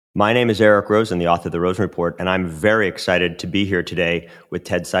My name is Eric Rosen, the author of The Rosen Report, and I'm very excited to be here today with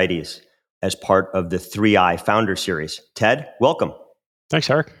Ted Seides as part of the 3i Founder Series. Ted, welcome. Thanks,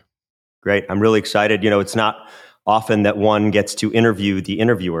 Eric. Great. I'm really excited. It's not often that one gets to interview the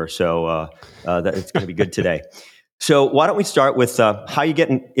interviewer, so it's going to be good today. So why don't we start with how you get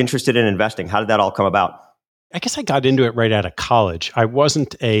interested in investing? How did that all come about? I guess I got into it right out of college. I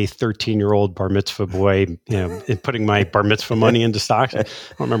wasn't a 13-year-old bar mitzvah boy, putting my bar mitzvah money into stocks. I don't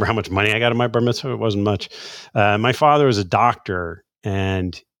remember how much money I got in my bar mitzvah. It wasn't much. My father was a doctor,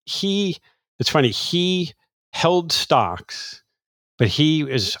 and it's funny, he held stocks, but he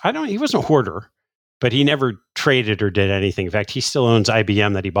wasn't a hoarder, but he never traded or did anything. In fact, he still owns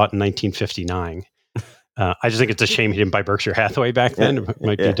IBM that he bought in 1959. I just think it's a shame he didn't buy Berkshire Hathaway back then. It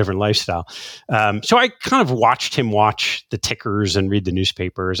might be a different lifestyle. So I kind of watched him watch the tickers and read the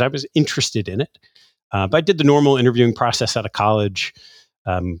newspapers. I was interested in it. But I did the normal interviewing process out of college,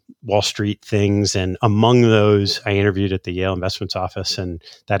 Wall Street things. And among those, I interviewed at the Yale Investments office. And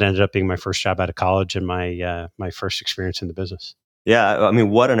that ended up being my first job out of college and my first experience in the business. Yeah, I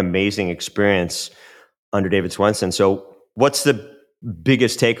mean, what an amazing experience under David Swensen. So what's the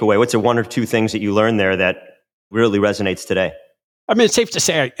biggest takeaway? What's the one or two things that you learned there that really resonates today? I mean, it's safe to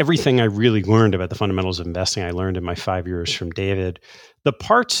say everything I really learned about the fundamentals of investing, I learned in my 5 years from David. The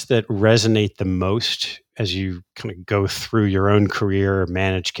parts that resonate the most as you kind of go through your own career,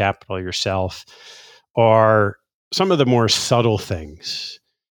 manage capital yourself, are some of the more subtle things.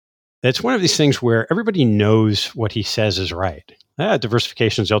 It's one of these things where everybody knows what he says is right.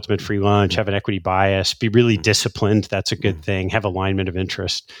 Diversification is the ultimate free lunch, have an equity bias, be really disciplined. That's a good thing. Have alignment of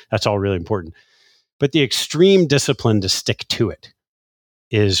interest. That's all really important. But the extreme discipline to stick to it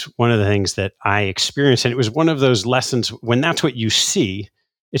is one of the things that I experienced. And it was one of those lessons when that's what you see,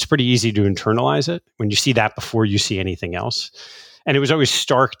 it's pretty easy to internalize it when you see that before you see anything else. And it was always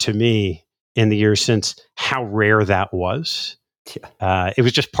stark to me in the years since how rare that was. Yeah. It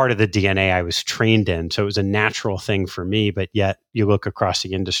was just part of the DNA I was trained in. So it was a natural thing for me, but yet you look across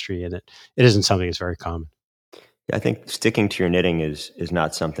the industry and it isn't something that's very common. Yeah, I think sticking to your knitting is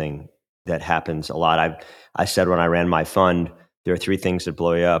not something that happens a lot. I said when I ran my fund, there are three things that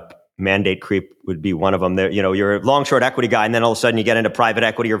blow you up. Mandate creep would be one of them. There, you're a long short equity guy, and then all of a sudden you get into private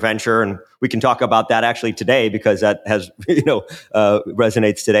equity or venture, and we can talk about that actually today because that has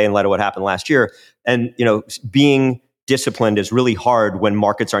resonates today in light of what happened last year. And being disciplined is really hard when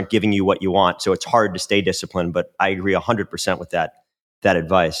markets aren't giving you what you want. So it's hard to stay disciplined, but I agree 100% with that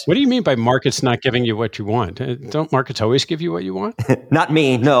advice. What do you mean by markets not giving you what you want? Don't markets always give you what you want? Not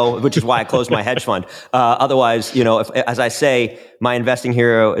me, no, which is why I closed my hedge fund. Otherwise, as I say, my investing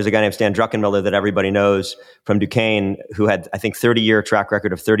hero is a guy named Stan Druckenmiller that everybody knows from Duquesne, who had, I think, 30-year track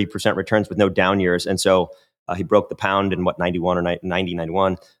record of 30% returns with no down years. And so he broke the pound in 91 or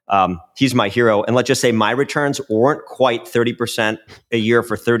 91. He's my hero. And let's just say my returns weren't quite 30% a year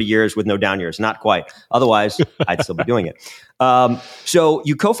for 30 years with no down years. Not quite. Otherwise, I'd still be doing it. So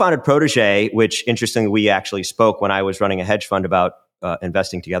you co-founded Protege, which interestingly, we actually spoke when I was running a hedge fund about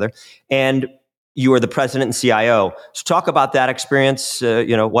investing together. And you were the president and CIO. So talk about that experience,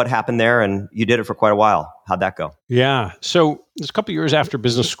 what happened there. And you did it for quite a while. How'd that go? Yeah. So it was a couple of years after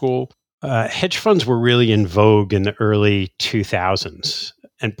business school. Hedge funds were really in vogue in the early 2000s.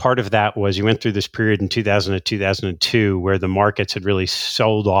 And part of that was you went through this period in 2000 to 2002 where the markets had really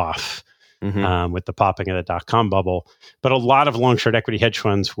sold off with the popping of the dot-com bubble. But a lot of long-short equity hedge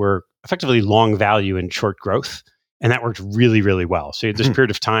funds were effectively long value and short growth. And that worked really, really well. So you had this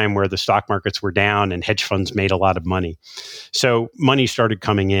period of time where the stock markets were down and hedge funds made a lot of money. So money started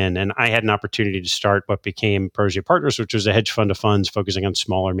coming in, and I had an opportunity to start what became Protege Partners, which was a hedge fund of funds focusing on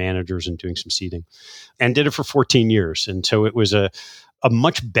smaller managers and doing some seeding, and did it for 14 years. And so it was a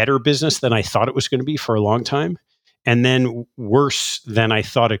much better business than I thought it was going to be for a long time, and then worse than I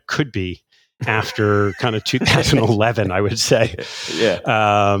thought it could be after kind of 2011, I would say.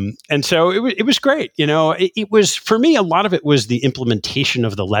 Yeah. And so it was great. It was, for me, a lot of it was the implementation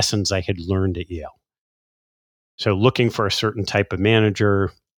of the lessons I had learned at Yale. So looking for a certain type of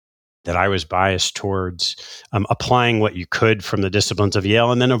manager that I was biased towards, applying what you could from the disciplines of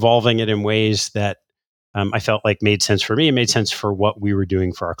Yale, and then evolving it in ways that I felt like made sense for me and made sense for what we were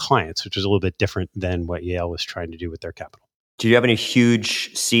doing for our clients, which was a little bit different than what Yale was trying to do with their capital. Do you have any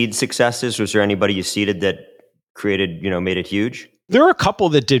huge seed successes? Was there anybody you seeded that created, made it huge? There are a couple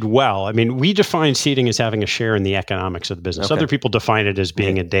that did well. I mean, we define seeding as having a share in the economics of the business. Okay. Other people define it as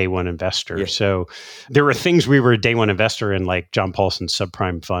being a day one investor. Yeah. So there were things we were a day one investor in, like John Paulson's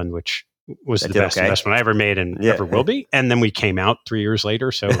subprime fund, which was the best investment I ever made and ever will be. And then we came out 3 years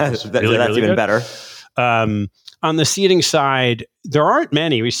later. So it was that's really even better. On the seeding side, there aren't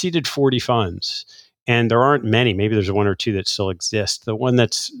many. We seeded 40 funds. And there aren't many. Maybe there's one or two that still exist. The one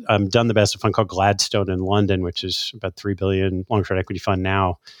that's done the best, a fund called Gladstone in London, which is about $3 billion long-short equity fund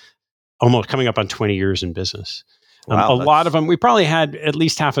now, almost coming up on 20 years in business. Wow, a lot of them, we probably had at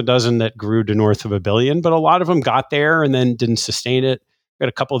least half a dozen that grew to north of $1 billion, but a lot of them got there and then didn't sustain it. We had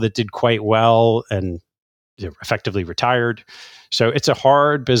a couple that did quite well and effectively retired. So it's a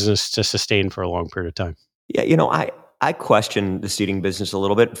hard business to sustain for a long period of time. Yeah, I question the seeding business a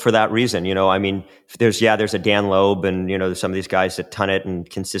little bit for that reason. I mean, there's a Dan Loeb and, there's some of these guys that ton it and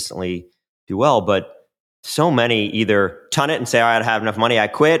consistently do well, but so many either ton it and say, all right, I have enough money, I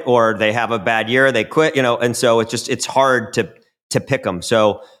quit, or they have a bad year, they quit, and so it's hard to pick them.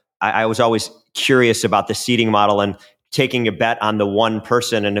 So I was always curious about the seeding model and taking a bet on the one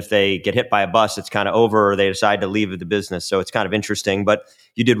person. And if they get hit by a bus, it's kind of over, or they decide to leave the business. So it's kind of interesting, but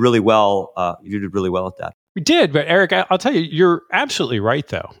you did really well. You did really well at that. We did, but Eric, I'll tell you, you're absolutely right,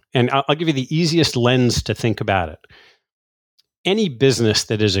 though. And I'll give you the easiest lens to think about it. Any business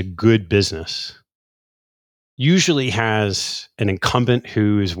that is a good business usually has an incumbent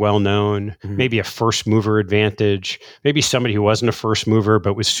who is well known, maybe a first mover advantage, maybe somebody who wasn't a first mover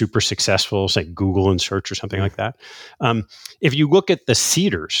but was super successful, say Google and search or something like that. If you look at the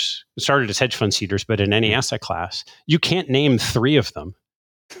seeders, it started as hedge fund seeders, but in any asset class, you can't name three of them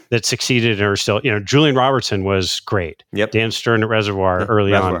that succeeded and are still, Julian Robertson was great. Yep. Dan Stern at Reservoir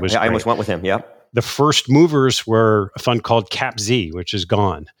early on was great. I almost went with him. Yep. The first movers were a fund called CapZ, which is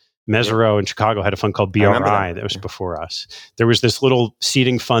gone. Mesereau in Chicago had a fund called BRI that was before us. There was this little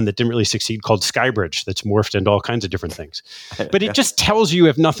seeding fund that didn't really succeed called Skybridge that's morphed into all kinds of different things. But it just tells you,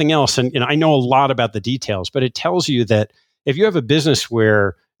 if nothing else, and I know a lot about the details, but it tells you that if you have a business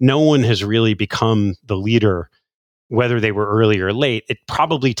where no one has really become the leader, whether they were early or late, it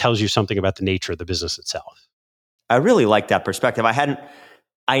probably tells you something about the nature of the business itself. I really like that perspective.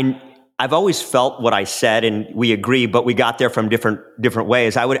 I've always felt what I said, and we agree, but we got there from different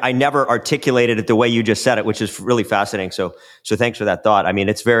ways. I never articulated it the way you just said it, which is really fascinating. So thanks for that thought. I mean,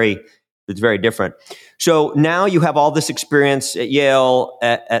 it's very different. So now you have all this experience at Yale,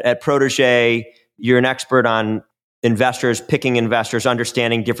 at Protege. You're an expert on investors, picking investors,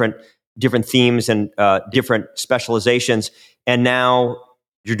 understanding different themes and different specializations. And now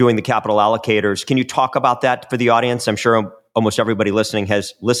you're doing the capital allocators. Can you talk about that for the audience? I'm sure almost everybody listening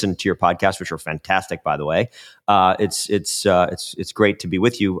has listened to your podcast, which are fantastic, by the way. It's great to be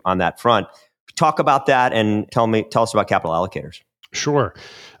with you on that front. Talk about that and tell us about capital allocators. Sure.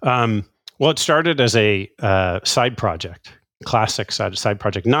 Well, it started as a side project, classic side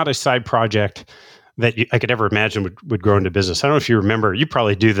project, not a side project that I could ever imagine would grow into business. I don't know if you remember, you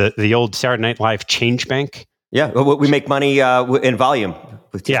probably do the old Saturday Night Live Change Bank. Yeah, we make money in volume.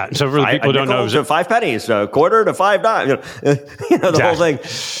 Yeah, so really people don't know. So 5 pennies, a quarter to 5 dimes, the whole thing.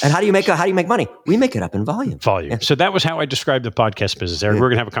 And how do you make money? We make it up in volume. Yeah. So that was how I described the podcast business. Eric, we're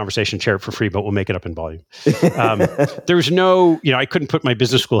going to have a conversation, share it for free, but we'll make it up in volume. There was no, I couldn't put my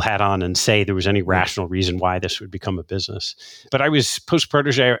business school hat on and say there was any rational reason why this would become a business. But I was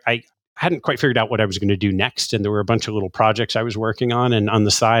post-Protege, I hadn't quite figured out what I was going to do next. And there were a bunch of little projects I was working on. And on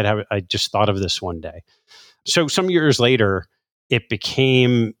the side, I just thought of this one day. So some years later, it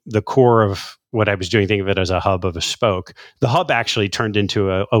became the core of what I was doing. Think of it as a hub of a spoke. The hub actually turned into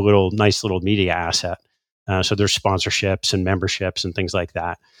a nice little media asset. So there's sponsorships and memberships and things like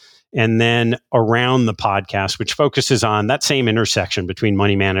that. And then around the podcast, which focuses on that same intersection between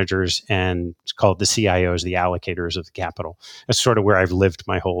money managers and it's called the CIOs, the allocators of the capital. That's sort of where I've lived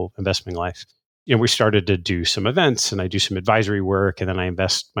my whole investing life. We started to do some events and I do some advisory work and then I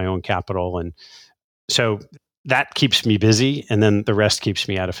invest my own capital. And so that keeps me busy, and then the rest keeps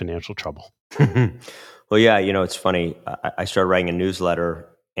me out of financial trouble. Well, yeah, it's funny. I started writing a newsletter,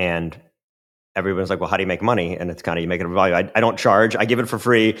 and everyone's like, well, how do you make money? And it's kind of, you make it a value. I don't charge. I give it for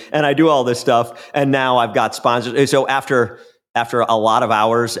free, and I do all this stuff. And now I've got sponsors. So after a lot of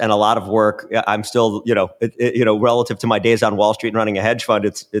hours and a lot of work, I'm still, relative to my days on Wall Street and running a hedge fund,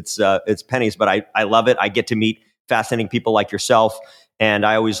 it's pennies. But I love it. I get to meet fascinating people like yourself. And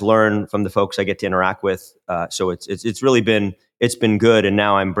I always learn from the folks I get to interact with. So it's really been good. And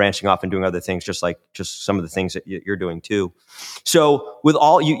now I'm branching off and doing other things, just some of the things that you're doing too. So with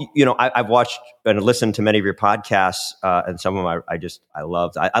all I've watched and listened to many of your podcasts, and some of them I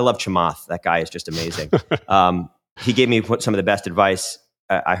loved. I love Chamath. That guy is just amazing. He gave me some of the best advice.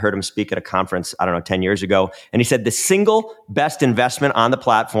 I heard him speak at a conference, 10 years ago, and he said the single best investment on the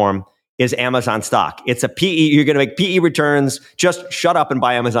platform is Amazon stock. It's a PE. You're going to make PE returns. Just shut up and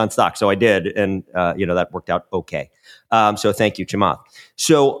buy Amazon stock. So I did. And, that worked out okay. So thank you, Chamath.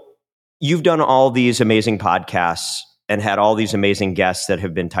 So you've done all these amazing podcasts and had all these amazing guests that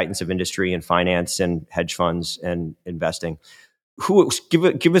have been titans of industry and finance and hedge funds and investing.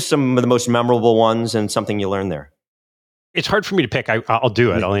 Give us some of the most memorable ones and something you learned there. It's hard for me to pick. I'll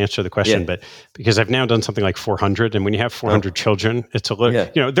do it. Yeah. I'll answer the question, but because I've now done something like 400, and when you have 400 children, it's a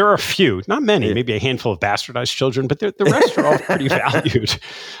little, there are a few, not many, maybe a handful of bastardized children, but the rest are all pretty valued. So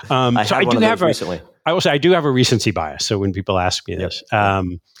I do have recently. I will say I do have a recency bias. So when people ask me this,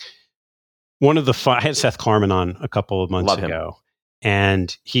 one of the I had Seth Klarman on a couple of months ago,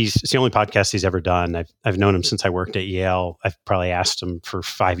 and it's the only podcast he's ever done. I've known him since I worked at Yale. I've probably asked him for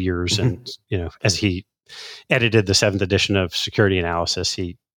 5 years, and as he edited the 7th edition of Security Analysis,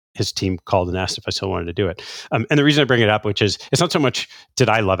 his team called and asked if I still wanted to do it. And the reason I bring it up, which is, it's not so much did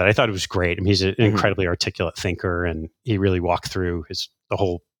I love it. I thought it was great. I mean, he's an incredibly articulate thinker, and he really walked through the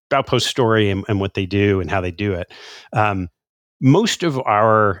whole Outpost story and what they do and how they do it. Most of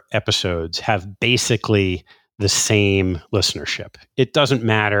our episodes have basically the same listenership. It doesn't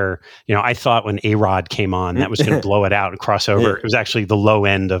matter. I thought when A-Rod came on, that was going to blow it out and cross over. It was actually the low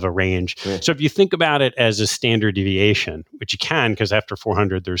end of a range. So if you think about it as a standard deviation, which you can, because after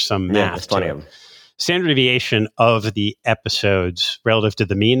 400, there's some math. Plenty of them. Standard deviation of the episodes relative to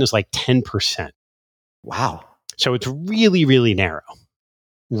the mean is like 10%. Wow. So it's really, really narrow.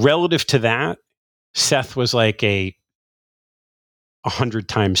 Relative to that, Seth was like a 100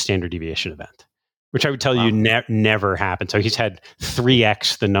 times standard deviation event, which I would tell you never happened. So he's had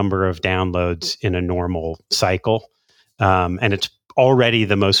 3x the number of downloads in a normal cycle. And it's already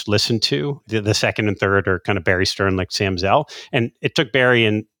the most listened to. The second and third are kind of Barry Stern, like Sam Zell. And it took Barry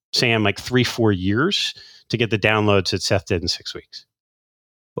and Sam like 3-4 years to get the downloads that Seth did in 6 weeks.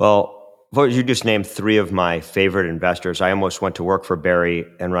 Well, you just named 3 of my favorite investors. I almost went to work for Barry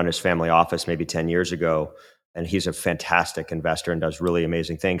and run his family office maybe 10 years ago. And he's a fantastic investor and does really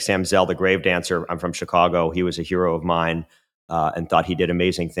amazing things. Sam Zell, the grave dancer, I'm from Chicago. He was a hero of mine and thought he did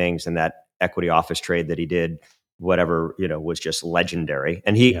amazing things. And that equity office trade that he did, whatever, was just legendary.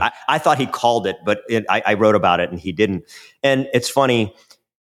 And I thought he called it, but I wrote about it and he didn't. And it's funny,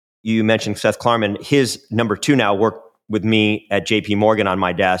 you mentioned Seth Klarman. His number 2 now worked with me at JP Morgan on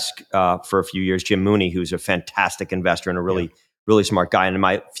my desk for a few years, Jim Mooney, who's a fantastic investor and a really smart guy. And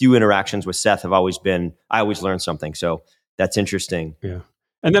my few interactions with Seth have always been, I always learn something. So that's interesting. Yeah.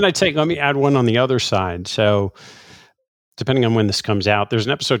 And then let me add one on the other side. So depending on when this comes out, there's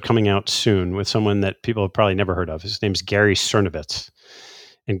an episode coming out soon with someone that people have probably never heard of. His name's Gary Cernovitz.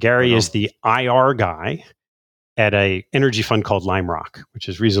 And Gary is the IR guy at a energy fund called Lime Rock, which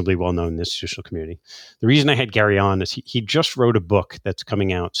is reasonably well known in the institutional community. The reason I had Gary on is he just wrote a book that's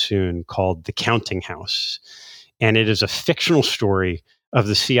coming out soon called The Counting House. And it is a fictional story of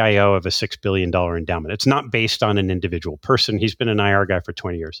the CIO of a $6 billion endowment. It's not based on an individual person. He's been an IR guy for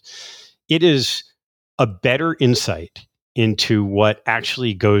 20 years. It is a better insight into what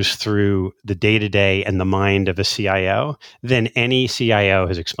actually goes through the day-to-day and the mind of a CIO than any CIO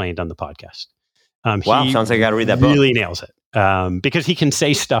has explained on the podcast. Wow, sounds like I got to read that book. Really nails it because he can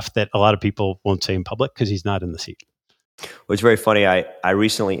say stuff that a lot of people won't say in public because he's not in the seat. Well, it's very funny. I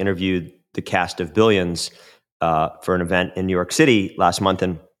recently interviewed the cast of Billions for an event in New York City last month,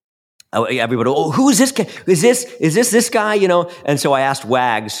 and everybody, who is this? Is this guy? And so I asked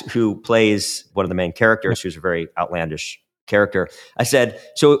Wags, who plays one of the main characters, who's a very outlandish character. I said,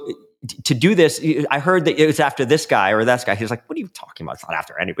 so to do this, I heard that it's after this guy or that guy. He's like, "What are you talking about? It's not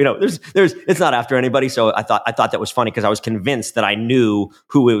after anybody. It's not after anybody." So I thought that was funny because I was convinced that I knew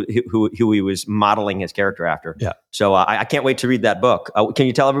who he was modeling his character after. Yeah. So I can't wait to read that book. Can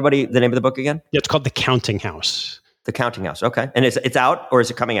you tell everybody the name of the book again? Yeah, it's called The Counting House. The Counting House. Okay, and it's out or is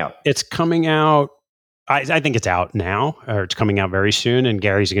it coming out? It's coming out. I think it's out now, or it's coming out very soon. And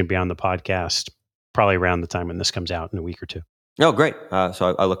Gary's going to be on the podcast probably around the time when this comes out in a week or two. Oh, great.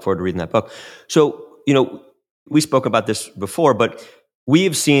 So I look forward to reading that book. So, we spoke about this before, but we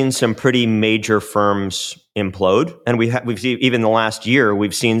have seen some pretty major firms implode. And we've seen, even in the last year,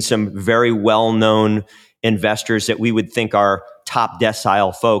 we've seen some very well-known investors that we would think are top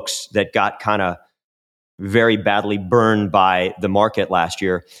decile folks that got kind of very badly burned by the market last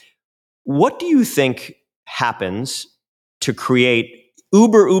year. What do you think happens to create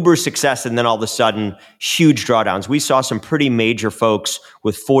uber success and then all of a sudden huge drawdowns? We saw some pretty major folks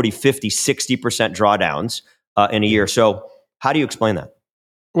with 40, 50, 60% drawdowns in a year. So how do you explain that?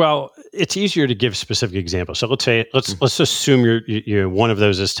 Well, it's easier to give specific examples. So let's assume you're one of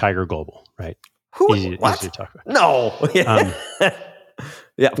those is Tiger Global, right? Easy to talk about. No.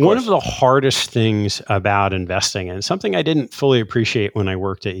 Yeah, one of the hardest things about investing, and something I didn't fully appreciate when I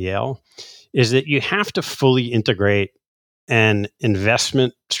worked at Yale, is that you have to fully integrate an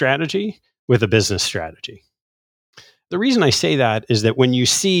investment strategy with a business strategy. The reason I say that is that when you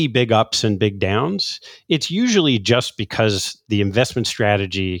see big ups and big downs, it's usually just because the investment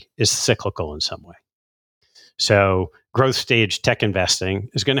strategy is cyclical in some way. So growth stage tech investing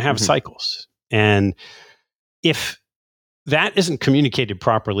is going to have cycles. And if that isn't communicated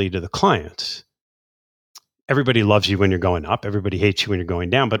properly to the clients, everybody loves you when you're going up, everybody hates you when you're going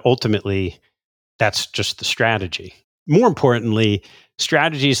down, but ultimately that's just the strategy. More importantly,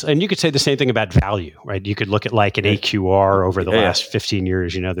 strategies, and you could say the same thing about value, right? You could look at like an AQR over the last 15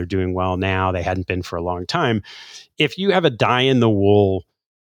 years, they're doing well now. They hadn't been for a long time. If you have a die-in-the-wool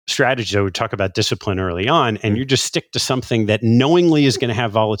strategy, so we talk about discipline early on, and you just stick to something that knowingly is going to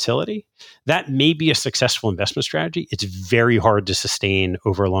have volatility, that may be a successful investment strategy. It's very hard to sustain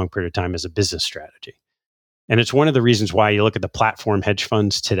over a long period of time as a business strategy. And it's one of the reasons why you look at the platform hedge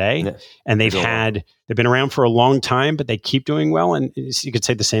funds today, and they've been around for a long time, but they keep doing well. And you could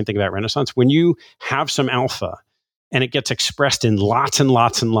say the same thing about Renaissance. When you have some alpha and it gets expressed in lots and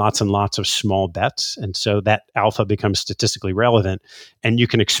lots and lots and lots of small bets, and so that alpha becomes statistically relevant, and you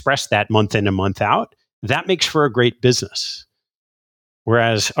can express that month in and month out, that makes for a great business.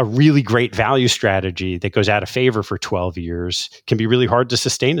 Whereas a really great value strategy that goes out of favor for 12 years can be really hard to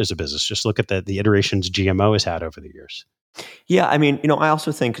sustain as a business. Just look at the iterations GMO has had over the years. Yeah, I mean, I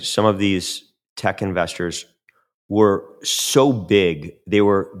also think some of these tech investors were so big, they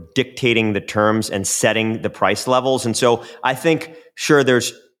were dictating the terms and setting the price levels. And so I think, sure,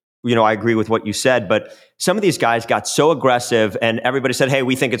 there's, I agree with what you said, but some of these guys got so aggressive and everybody said, hey,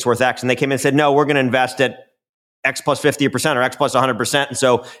 we think it's worth X. And they came in and said, no, we're going to invest at X plus 50% or X plus 100%. And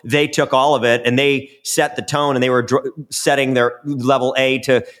so they took all of it and they set the tone, and they were setting their level A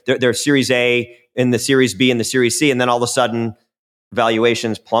to their Series A and the Series B and the Series C. And then all of a sudden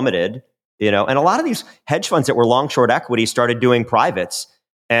valuations plummeted, and a lot of these hedge funds that were long short equity started doing privates,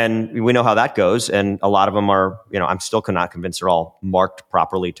 and we know how that goes. And a lot of them are, I'm still not convinced they're all marked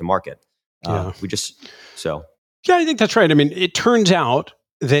properly to market. Yeah, I think that's right. I mean, it turns out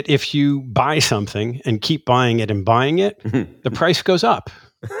that if you buy something and keep buying it and buying it, the price goes up.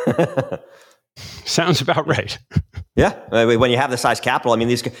 Sounds about right. Yeah. When you have the size capital, I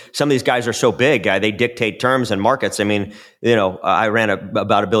mean, some of these guys are so big, they dictate terms and markets. I mean, I ran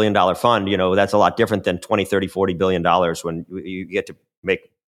about $1 billion fund, that's a lot different than 20, 30, $40 billion when you get to make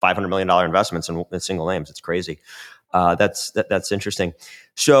 $500 million investments in single names. It's crazy. That's interesting.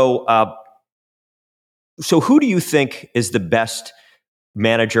 So who do you think is the best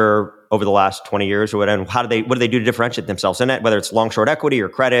manager over the last 20 years or whatever? What do they do to differentiate themselves in it, whether it's long short equity or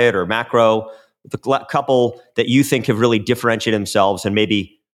credit or macro? The couple that you think have really differentiated themselves and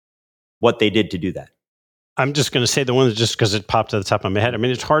maybe what they did to do that. I'm just going to say the one that just because it popped to the top of my head. I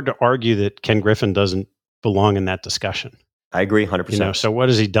mean, it's hard to argue that Ken Griffin doesn't belong in that discussion. I agree 100%. So what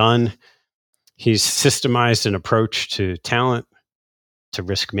has he done? He's systemized an approach to talent, to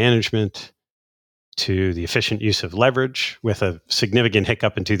risk management, to the efficient use of leverage, with a significant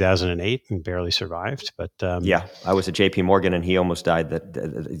hiccup in 2008 and barely survived. But I was at JP Morgan and he almost died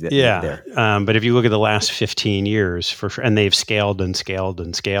there. But if you look at the last 15 years, for sure, and they've scaled and scaled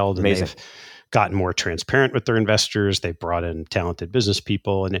and scaled, and Amazing. They've gotten more transparent with their investors. They've brought in talented business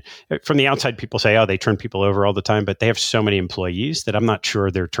people. And from the outside, people say, oh, they turn people over all the time, but they have so many employees that I'm not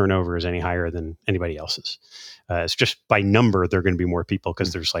sure their turnover is any higher than anybody else's. It's just by number, they're going to be more people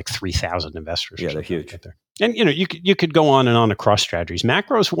because there's like 3,000 investors. Yeah, they're huge. There. And, you could go on and on across strategies.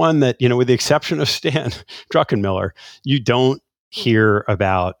 Macro is one that, with the exception of Stan Druckenmiller, you don't hear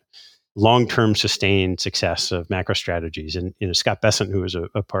about long-term sustained success of macro strategies. And, Scott Bessent, who was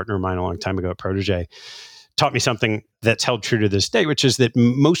a partner of mine a long time ago at Protégé, taught me something that's held true to this day, which is that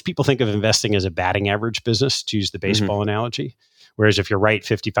most people think of investing as a batting average business, to use the baseball analogy. Whereas if you're right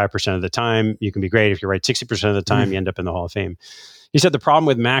 55% of the time, you can be great. If you're right 60% of the time, you end up in the Hall of Fame. He said the problem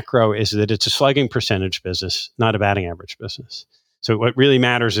with macro is that it's a slugging percentage business, not a batting average business. So what really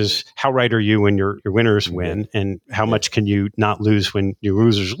matters is how right are you when your winners win, and how much can you not lose when your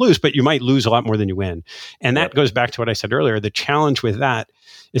losers lose, but you might lose a lot more than you win. And that goes back to what I said earlier. The challenge with that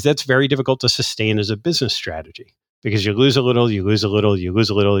is that's very difficult to sustain as a business strategy, because you lose a little, you lose a little, you lose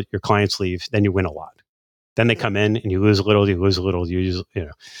a little, your clients leave, then you win a lot. Then they come in and you lose a little, you lose a little,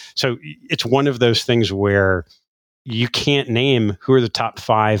 So it's one of those things where you can't name who are the top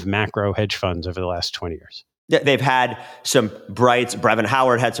 5 macro hedge funds over the last 20 years. They've had some brights. Brevin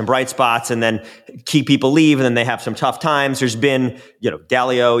Howard had some bright spots, and then key people leave, and then they have some tough times. There's been,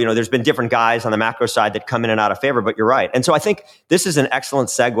 Dalio, there's been different guys on the macro side that come in and out of favor, but you're right. And so I think this is an excellent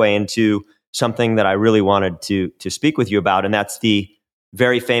segue into something that I really wanted to speak with you about, and that's the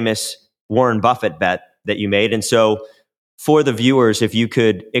very famous Warren Buffett bet that you made. And so for the viewers, if you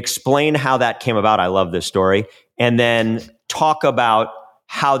could explain how that came about. I love this story. And then talk about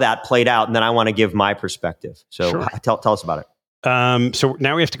how that played out. And then I want to give my perspective. So Sure. tell us about it. So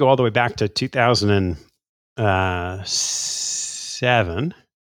now we have to go all the way back to 2006, 2007.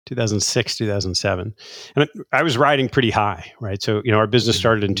 And I was riding pretty high, right? So, our business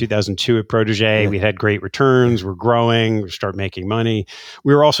started in 2002 at Protégé. We had great returns. We're growing. We start making money.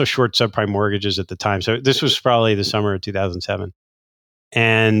 We were also short subprime mortgages at the time. So this was probably the summer of 2007.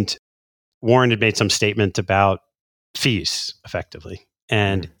 And Warren had made some statement about fees, effectively.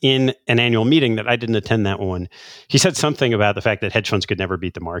 And in an annual meeting that I didn't attend that one, he said something about the fact that hedge funds could never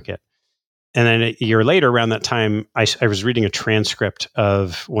beat the market. And then a year later, around that time, I was reading a transcript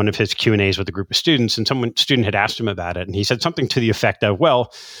of one of his Q&As with a group of students, and student had asked him about it. And he said something to the effect of,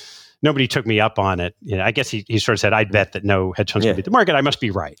 well, nobody took me up on it. I guess he sort of said, I'd bet that no hedge funds can beat the market. I must be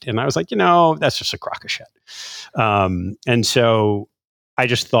right. And I was like, that's just a crock of shit. And so I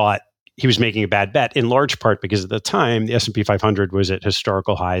just thought he was making a bad bet, in large part because at the time, the S&P 500 was at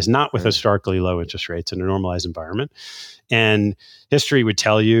historical highs, not with historically low interest rates in a normalized environment. And history would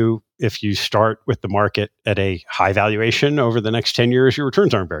tell you, if you start with the market at a high valuation over the next 10 years, your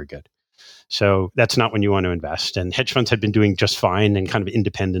returns aren't very good. So that's not when you want to invest. And hedge funds had been doing just fine and kind of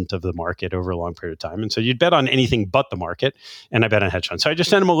independent of the market over a long period of time. And so you'd bet on anything but the market. And I bet on hedge funds. So I just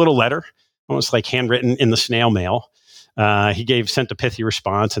sent him a little letter, almost like handwritten in the snail mail. He sent a pithy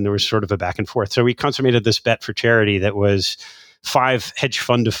response, and there was sort of a back and forth. So we consummated this bet for charity that was 5 hedge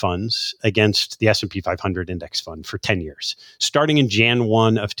fund of funds against the S&P 500 index fund for 10 years, starting in Jan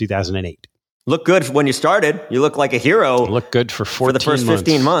 1 of 2008. Look good when you started. You look like a hero. Look good for 14 for the first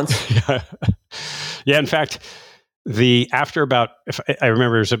 15 months. Yeah, in fact, I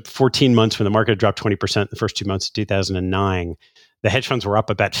remember it was 14 months when the market dropped 20% the first 2 months of 2009. The hedge funds were up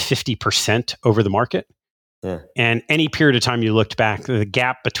about 50% over the market. Yeah. And any period of time you looked back, the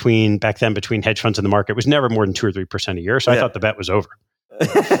gap between hedge funds and the market was never more than 2 or 3% a year. So I thought the bet was over.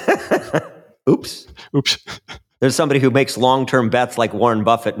 Oops. There's somebody who makes long-term bets like Warren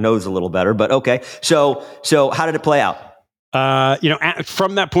Buffett knows a little better, but okay. So how did it play out?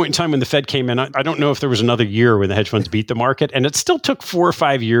 From that point in time when the Fed came in, I don't know if there was another year when the hedge funds beat the market, and it still took 4 or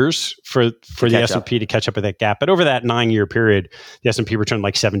 5 years for the S&P to catch up with that gap. But over that 9-year period, the S&P returned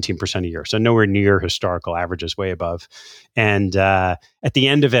like 17% a year, so nowhere near historical averages, way above. And at the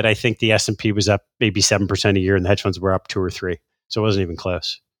end of it, I think the S&P was up maybe 7% a year, and the hedge funds were up 2 or 3, so it wasn't even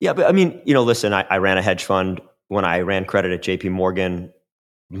close. Yeah, but I mean, listen, I ran a hedge fund when I ran credit at JP Morgan.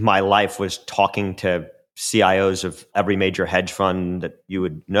 My life was talking to CIOs of every major hedge fund that you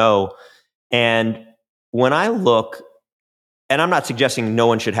would know. And when I look, and I'm not suggesting no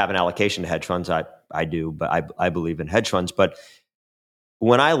one should have an allocation to hedge funds. I do, but I believe in hedge funds. But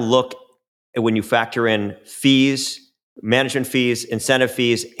when I look at when you factor in fees, management fees, incentive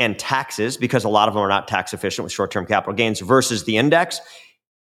fees, and taxes, because a lot of them are not tax efficient with short-term capital gains versus the index,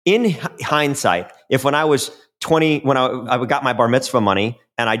 in hindsight, if when I was 20, when I got my bar mitzvah money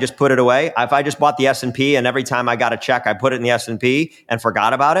and I just put it away, if I just bought the S&P and every time I got a check, I put it in the S&P and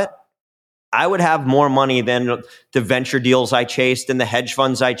forgot about it, I would have more money than the venture deals I chased and the hedge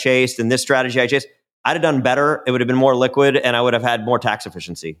funds I chased and this strategy I chased. I'd have done better. It would have been more liquid and I would have had more tax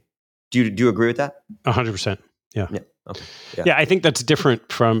efficiency. Do you agree with that? 100%. Yeah. Okay. Yeah, I think that's different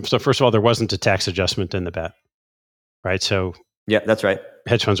so first of all, there wasn't a tax adjustment in the bet, right? So yeah, that's right.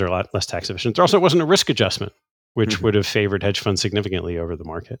 Hedge funds are a lot less tax efficient. There also wasn't a risk adjustment, which would have favored hedge funds significantly over the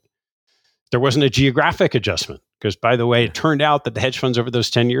market. There wasn't a geographic adjustment because, by the way, it turned out that the hedge funds over those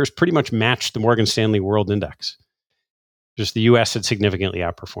 10 years pretty much matched the Morgan Stanley World Index. Just the U.S. had significantly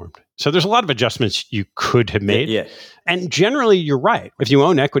outperformed. So there's a lot of adjustments you could have made. Yeah. And generally, you're right. If you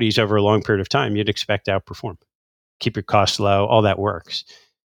own equities over a long period of time, you'd expect to outperform. Keep your costs low, all that works.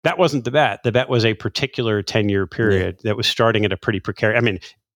 That wasn't the bet. The bet was a particular 10-year period that was starting at a pretty precarious... I mean,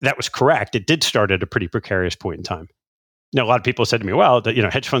 that was correct. It did start at a pretty precarious point in time. Now, a lot of people said to me, well,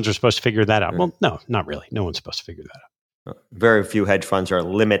 hedge funds are supposed to figure that out. Well, no, not really. No one's supposed to figure that out. Very few hedge funds are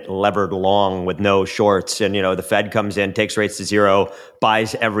limit levered long with no shorts. And, the Fed comes in, takes rates to zero,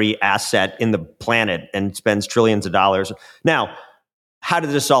 buys every asset in the planet and spends trillions of dollars. Now, how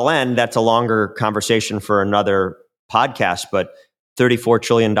did this all end? That's a longer conversation for another podcast, but $34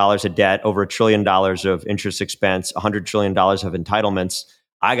 trillion of debt, over $1 trillion of interest expense, $100 trillion of entitlements.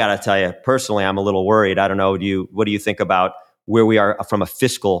 I got to tell you, personally, I'm a little worried. I don't know. What do you think about where we are from a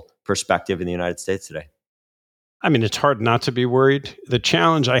fiscal perspective in the United States today? I mean, it's hard not to be worried. The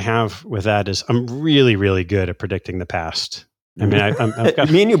challenge I have with that is I'm really, really good at predicting the past. I mean, I've got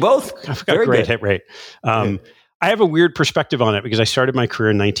me and you both. I've got a great hit rate. I have a weird perspective on it because I started my career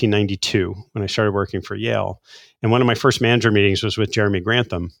in 1992 when I started working for Yale. And one of my first manager meetings was with Jeremy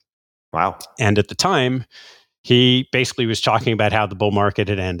Grantham. Wow. And at the time, he basically was talking about how the bull market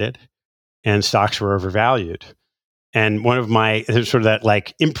had ended and stocks were overvalued. And one of my sort of that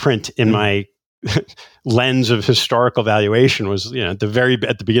like imprint in my lens of historical valuation was, at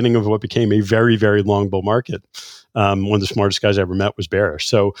the beginning of what became a very, very long bull market. One of the smartest guys I ever met was bearish.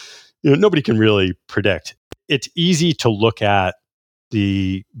 So, nobody can really predict. It's easy to look at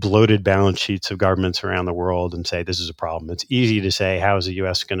the bloated balance sheets of governments around the world and say, this is a problem. It's easy to say, how is the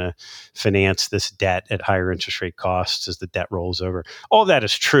U.S. going to finance this debt at higher interest rate costs as the debt rolls over? All of that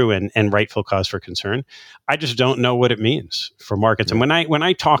is true and rightful cause for concern. I just don't know what it means for markets. And when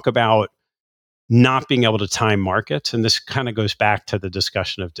I talk about not being able to time markets, and this kind of goes back to the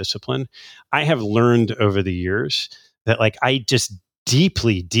discussion of discipline, I have learned over the years that like I just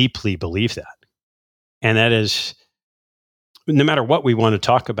deeply, deeply believe that. And that is, no matter what we want to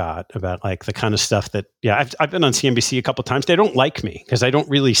talk about like the kind of stuff that, I've been on CNBC a couple of times. They don't like me because I don't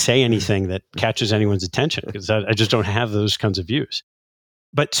really say anything that catches anyone's attention because I just don't have those kinds of views.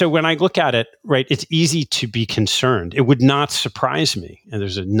 But so when I look at it, right, it's easy to be concerned. It would not surprise me. And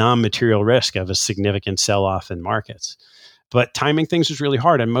there's a non-material risk of a significant sell-off in markets. But timing things is really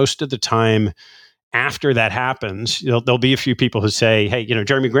hard. And most of the time after that happens, there'll be a few people who say, hey,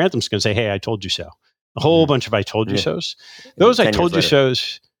 Jeremy Grantham's going to say, hey, I told you so. A whole bunch of I told you so's. Those I told you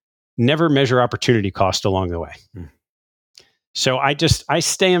so's never measure opportunity cost along the way. So I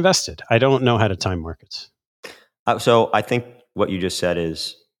stay invested. I don't know how to time markets. So I think what you just said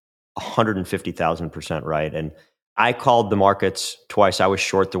is 150,000% right. And I called the markets twice. I was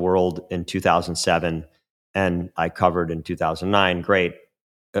short the world in 2007 and I covered in 2009. Great.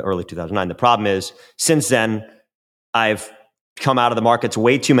 Early 2009. The problem is since then, I've come out of the markets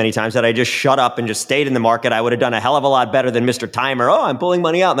way too many times that I just shut up and just stayed in the market. I would have done a hell of a lot better than Mr. Timer. Oh, I'm pulling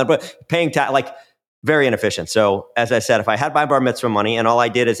money out and then paying tax, like very inefficient. So as I said, if I had my bar mitzvah money and all I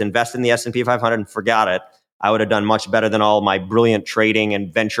did is invest in the S&P 500 and forgot it, I would have done much better than all my brilliant trading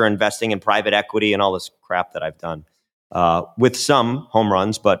and venture investing and private equity and all this crap that I've done. With some home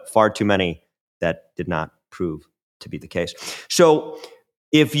runs, but far too many that did not prove to be the case. So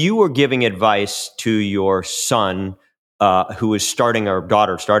if you were giving advice to your son who is starting or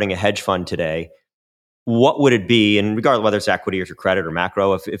daughter starting a hedge fund today, what would it be? And regardless of whether it's equity or credit or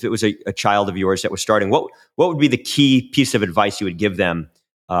macro, if it was a child of yours that was starting, what would be the key piece of advice you would give them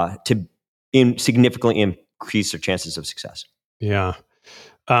to significantly increase their chances of success? Yeah.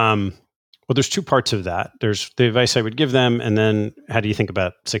 Well, there's two parts of that. There's the advice I would give them, and then how do you think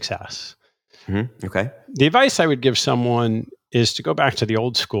about success? Mm-hmm. Okay. The advice I would give someone is to go back to the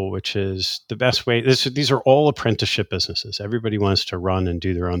old school, which is the best way. These are all apprenticeship businesses. Everybody wants to run and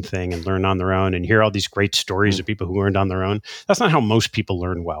do their own thing and learn on their own and hear all these great stories of people who learned on their own. That's not how most people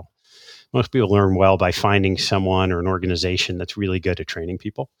learn well. Most people learn well by finding someone or an organization that's really good at training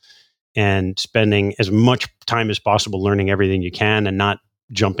people and spending as much time as possible learning everything you can and not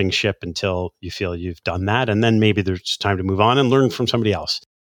jumping ship until you feel you've done that. And then maybe there's time to move on and learn from somebody else.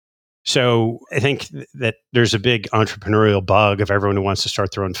 So I think that there's a big entrepreneurial bug of everyone who wants to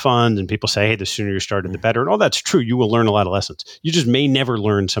start their own fund, and people say, hey, the sooner you started, the better. And all that's true. You will learn a lot of lessons. You just may never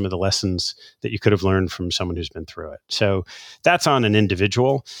learn some of the lessons that you could have learned from someone who's been through it. So that's on an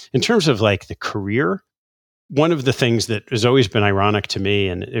individual. In terms of like the career, one of the things that has always been ironic to me,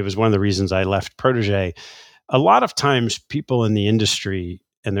 and it was one of the reasons I left Protégé, a lot of times people in the industry,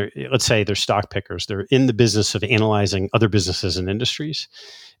 and let's say they're stock pickers, they're in the business of analyzing other businesses and industries,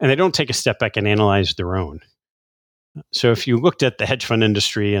 and they don't take a step back and analyze their own. So if you looked at the hedge fund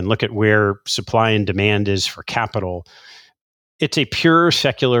industry and look at where supply and demand is for capital, it's a pure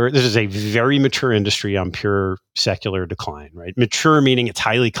secular, this is a very mature industry on pure secular decline, right? Mature meaning it's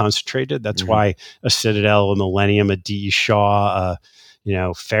highly concentrated. That's why a Citadel, a Millennium, a D.E. Shaw,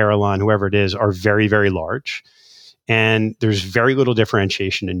 Farallon, whoever it is, are very, very large. And there's very little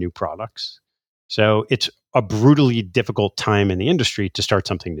differentiation in new products. So it's a brutally difficult time in the industry to start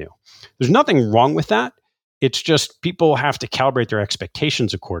something new. There's nothing wrong with that. It's just people have to calibrate their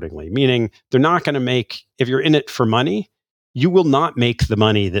expectations accordingly, meaning they're not going to make, if you're in it for money, you will not make the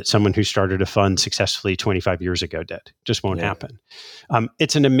money that someone who started a fund successfully 25 years ago did. Just won't happen.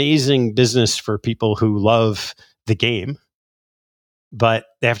 It's an amazing business for people who love the game, but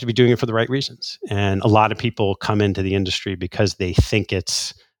they have to be doing it for the right reasons. And a lot of people come into the industry because they think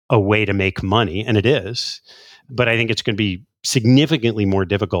it's a way to make money, and it is. But I think it's going to be significantly more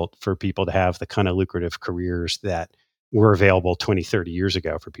difficult for people to have the kind of lucrative careers that were available 20, 30 years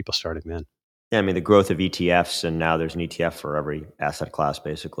ago for people starting then. Yeah, I mean, the growth of ETFs, and now there's an ETF for every asset class,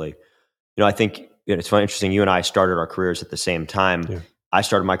 basically. I think it's funny, interesting. You and I started our careers at the same time. Yeah. I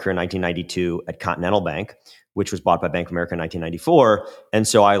started my career in 1992 at Continental Bank, which was bought by Bank of America in 1994. And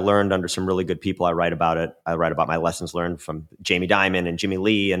so I learned under some really good people. I write about it. I write about my lessons learned from Jamie Dimon and Jimmy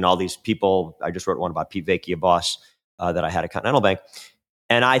Lee and all these people. I just wrote one about Pete Vecchi, a boss that I had at Continental Bank.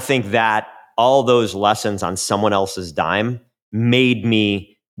 And I think that all those lessons on someone else's dime made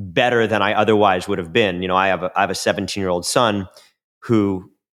me better than I otherwise would have been. I have a 17-year-old son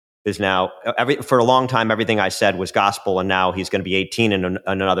who is now, for a long time, everything I said was gospel, and now he's going to be 18 in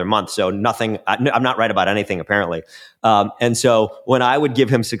another month. So nothing, I'm not right about anything, apparently. And so when I would give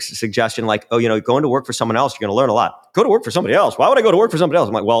him suggestion like, going to work for someone else, you're going to learn a lot. Go to work for somebody else. Why would I go to work for somebody else?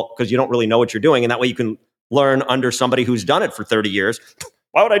 I'm like, well, because you don't really know what you're doing, and that way you can learn under somebody who's done it for 30 years.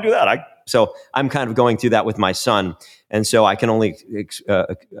 Why would I do that? So I'm kind of going through that with my son. And so I can only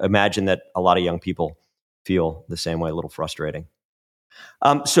imagine that a lot of young people feel the same way, a little frustrating.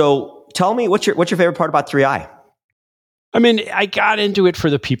 So tell me, what's your favorite part about 3i? I mean, I got into it for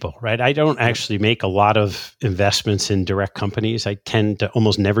the people, right? I don't actually make a lot of investments in direct companies. I tend to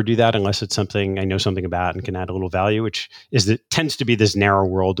almost never do that unless it's something I know something about and can add a little value, which tends to be this narrow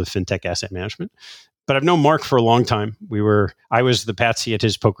world of fintech asset management. But I've known Mark for a long time. I was the patsy at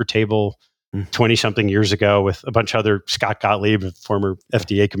his poker table 20 something years ago with a bunch of other, Scott Gottlieb, former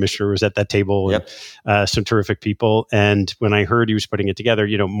FDA commissioner, was at that table, and some terrific people. And when I heard he was putting it together,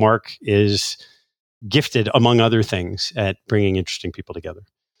 Mark is gifted, among other things, at bringing interesting people together.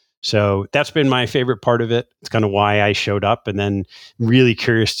 So that's been my favorite part of it. It's kind of why I showed up, and then really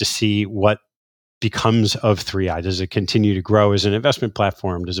curious to see what becomes of 3i. Does it continue to grow as an investment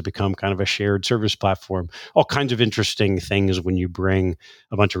platform? Does it become kind of a shared service platform? All kinds of interesting things when you bring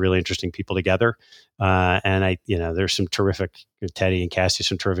a bunch of really interesting people together. And there's some terrific, Teddy and Cassie,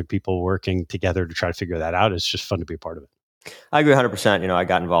 some terrific people working together to try to figure that out. It's just fun to be a part of it. I agree 100%. I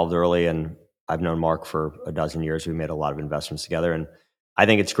got involved early, and I've known Mark for a dozen years. We made a lot of investments together, and I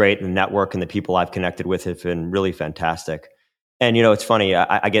think it's great. The network and the people I've connected with have been really fantastic. And it's funny.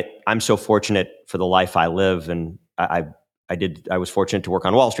 I'm so fortunate for the life I live, and I was fortunate to work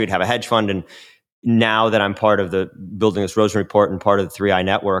on Wall Street, have a hedge fund, and now that I'm part of the building this Rosen Report and part of the 3i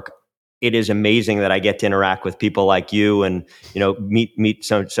network, it is amazing that I get to interact with people like you, and meet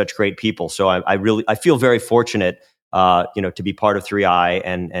such great people. So I feel very fortunate, to be part of 3i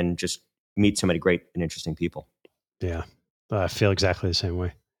and just meet so many great and interesting people. Yeah, I feel exactly the same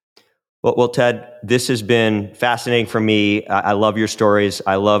way. Well, Ted, this has been fascinating for me. I love your stories.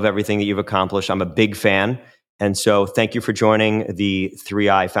 I love everything that you've accomplished. I'm a big fan. And so thank you for joining the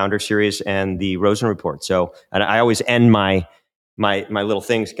 3i Founder Series and the Rosen Report. And I always end my little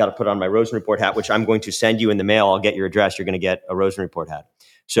things, got to put on my Rosen Report hat, which I'm going to send you in the mail. I'll get your address. You're going to get a Rosen Report hat.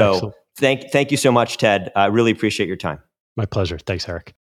 So thank you so much, Ted. I really appreciate your time. My pleasure. Thanks, Eric.